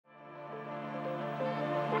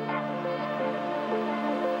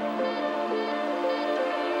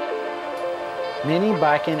Mini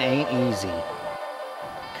biking ain't easy,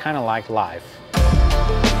 kind of like life.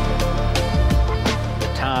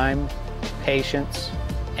 The time, patience,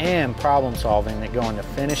 and problem solving that go into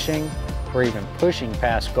finishing or even pushing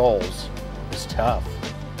past goals is tough.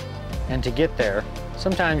 And to get there,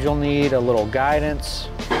 sometimes you'll need a little guidance,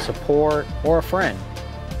 support, or a friend.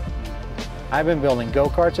 I've been building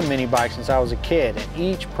go-karts and mini bikes since I was a kid, and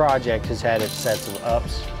each project has had its sets of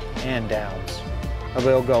ups and downs. A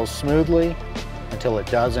build goes smoothly until it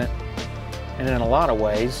doesn't, and in a lot of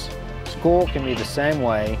ways, school can be the same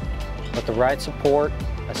way. With the right support,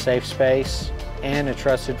 a safe space, and a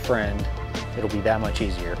trusted friend, it'll be that much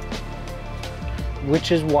easier.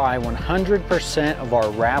 Which is why 100% of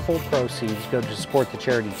our raffle proceeds go to support the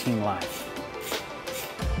charity Teen Life.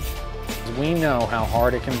 We know how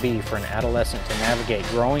hard it can be for an adolescent to navigate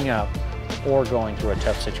growing up or going through a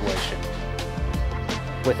tough situation.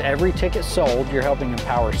 With every ticket sold, you're helping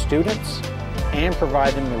empower students and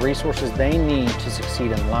provide them the resources they need to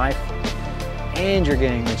succeed in life, and you're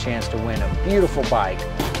getting the chance to win a beautiful bike,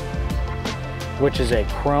 which is a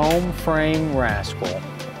chrome frame Rascal.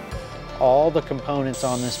 All the components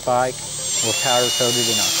on this bike were powder coated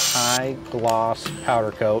in a high gloss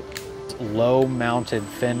powder coat, low mounted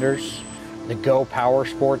fenders, the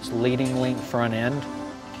GoPowerSports leading link front end,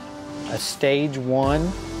 a stage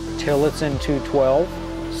 1 Tillotson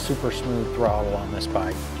 212, super smooth throttle on this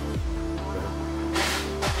bike.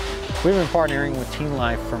 We've been partnering with Teen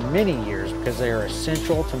Life for many years because they are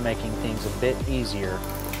essential to making things a bit easier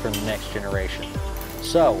for the next generation.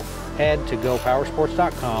 So head to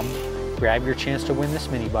GoPowerSports.com, grab your chance to win this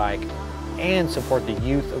mini bike, and support the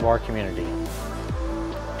youth of our community.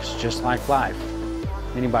 It's just like life.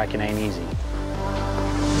 Mini biking ain't easy.